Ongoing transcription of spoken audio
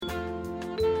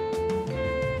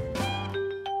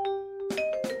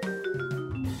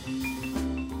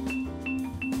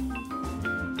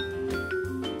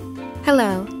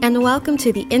Hello, and welcome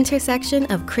to the intersection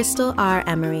of Crystal R.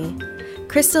 Emery.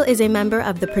 Crystal is a member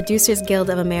of the Producers Guild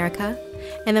of America,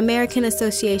 an American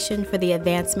Association for the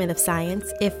Advancement of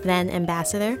Science, if then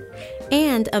ambassador,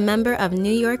 and a member of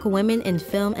New York Women in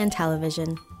Film and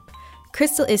Television.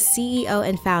 Crystal is CEO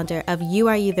and founder of You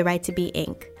Are You the Right to Be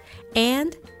Inc.,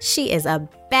 and she is a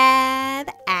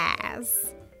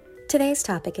badass. Today's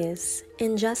topic is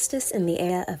injustice in the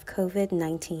era of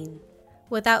COVID-19.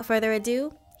 Without further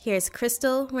ado, here's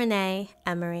Crystal Renee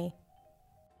Emery.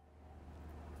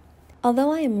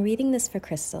 Although I am reading this for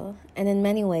Crystal, and in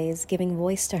many ways giving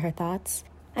voice to her thoughts,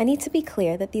 I need to be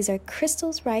clear that these are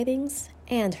Crystal's writings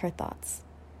and her thoughts.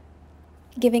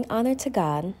 Giving honor to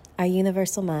God, our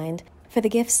universal mind, for the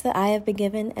gifts that I have been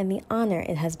given and the honor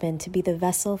it has been to be the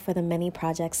vessel for the many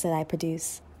projects that I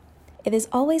produce. It is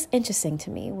always interesting to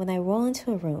me when I roll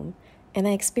into a room and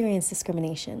I experience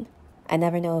discrimination. I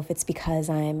never know if it's because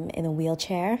I'm in a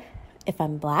wheelchair, if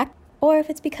I'm Black, or if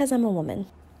it's because I'm a woman.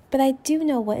 But I do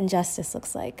know what injustice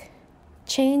looks like.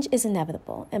 Change is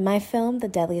inevitable, and my film, The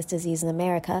Deadliest Disease in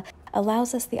America,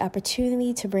 allows us the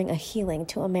opportunity to bring a healing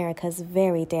to America's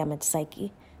very damaged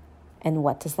psyche. And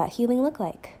what does that healing look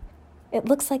like? It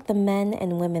looks like the men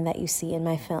and women that you see in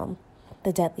my film,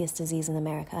 The Deadliest Disease in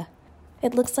America.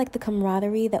 It looks like the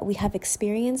camaraderie that we have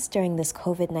experienced during this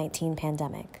COVID-19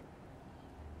 pandemic.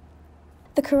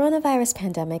 The coronavirus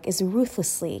pandemic is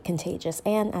ruthlessly contagious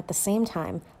and, at the same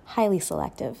time, highly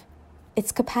selective.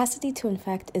 Its capacity to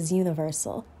infect is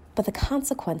universal, but the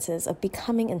consequences of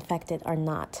becoming infected are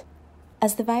not.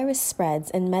 As the virus spreads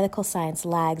and medical science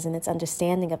lags in its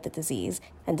understanding of the disease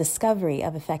and discovery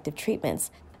of effective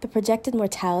treatments, the projected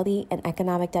mortality and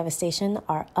economic devastation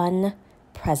are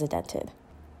unprecedented.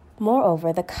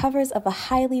 Moreover, the covers of a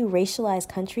highly racialized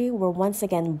country were once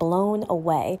again blown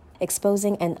away,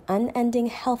 exposing an unending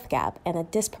health gap and a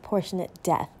disproportionate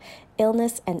death,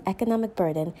 illness, and economic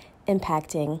burden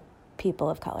impacting people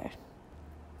of color.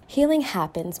 Healing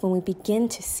happens when we begin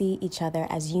to see each other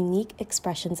as unique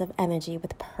expressions of energy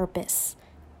with purpose.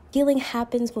 Healing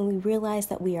happens when we realize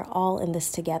that we are all in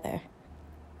this together.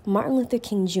 Martin Luther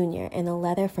King Jr., in a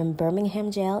letter from Birmingham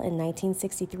jail in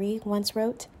 1963, once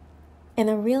wrote, "In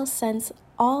a real sense,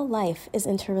 all life is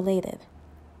interrelated.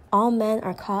 All men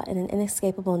are caught in an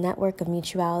inescapable network of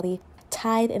mutuality,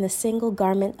 tied in a single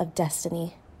garment of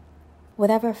destiny.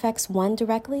 Whatever affects one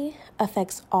directly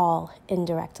affects all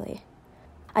indirectly.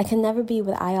 I can never be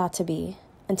what I ought to be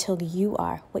until you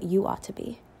are what you ought to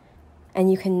be.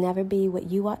 And you can never be what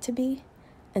you ought to be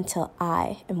until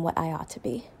I am what I ought to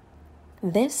be.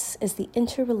 This is the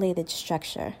interrelated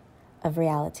structure of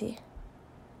reality."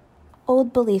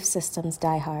 Old belief systems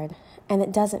die hard, and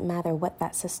it doesn't matter what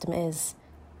that system is.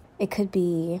 It could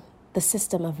be the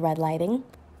system of red lighting,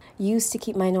 used to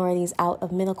keep minorities out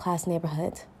of middle-class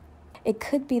neighborhoods. It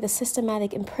could be the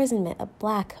systematic imprisonment of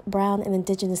Black, brown, and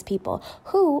indigenous people,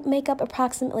 who make up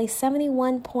approximately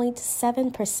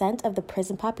 71.7% of the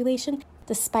prison population,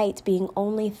 despite being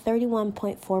only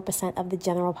 31.4% of the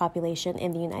general population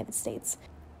in the United States.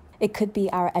 It could be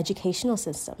our educational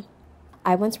system.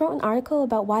 I once wrote an article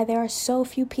about why there are so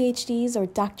few PhDs or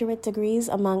doctorate degrees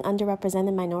among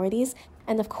underrepresented minorities,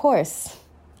 and of course,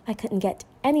 I couldn't get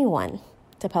anyone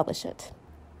to publish it.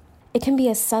 It can be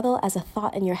as subtle as a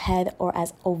thought in your head or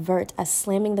as overt as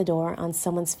slamming the door on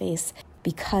someone's face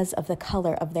because of the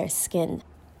color of their skin.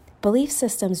 Belief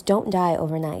systems don't die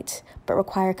overnight, but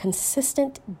require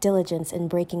consistent diligence in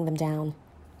breaking them down.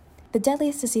 The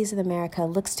Deadliest Disease in America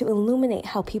looks to illuminate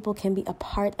how people can be a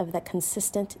part of that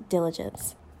consistent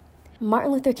diligence.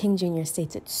 Martin Luther King Jr.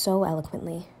 states it so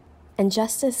eloquently,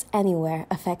 "Injustice anywhere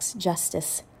affects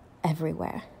justice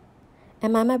everywhere."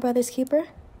 Am I my brother's keeper?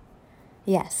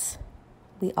 Yes,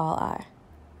 we all are.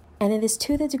 And it is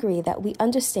to the degree that we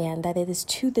understand that it is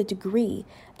to the degree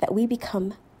that we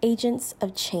become agents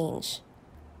of change.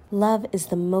 Love is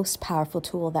the most powerful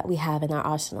tool that we have in our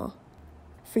arsenal.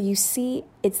 For you see,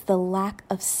 it's the lack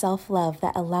of self-love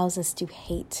that allows us to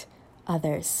hate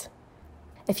others.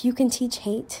 If you can teach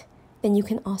hate, then you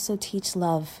can also teach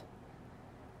love.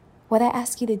 What I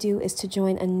ask you to do is to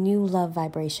join a new love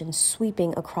vibration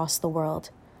sweeping across the world.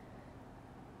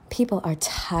 People are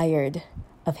tired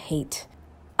of hate.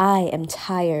 I am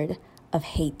tired of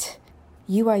hate.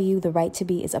 You Are You the Right to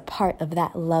Be is a part of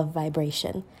that love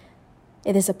vibration.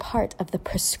 It is a part of the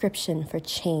prescription for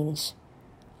change.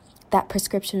 That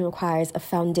prescription requires a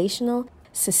foundational,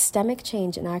 systemic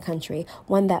change in our country,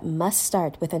 one that must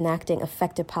start with enacting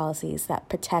effective policies that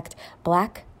protect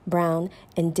Black, brown,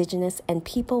 indigenous, and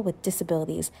people with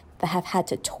disabilities that have had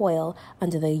to toil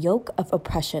under the yoke of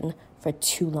oppression for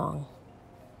too long.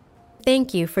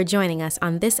 Thank you for joining us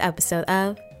on this episode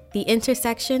of The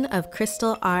Intersection of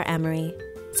Crystal R. Emery.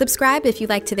 Subscribe if you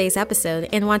like today's episode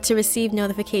and want to receive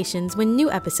notifications when new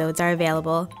episodes are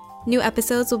available. New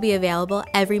episodes will be available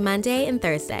every Monday and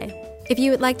Thursday. If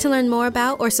you would like to learn more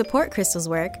about or support Crystal's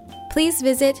work, please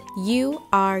visit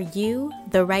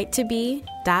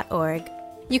youareyoutherightobe.org.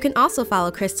 You can also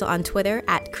follow Crystal on Twitter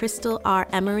at Crystal R.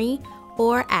 Emery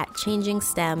or at Changing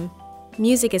STEM.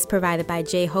 Music is provided by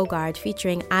Jay Hogard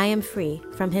featuring I Am Free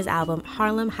from his album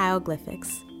Harlem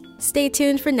Hieroglyphics. Stay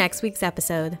tuned for next week's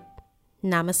episode.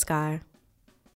 Namaskar.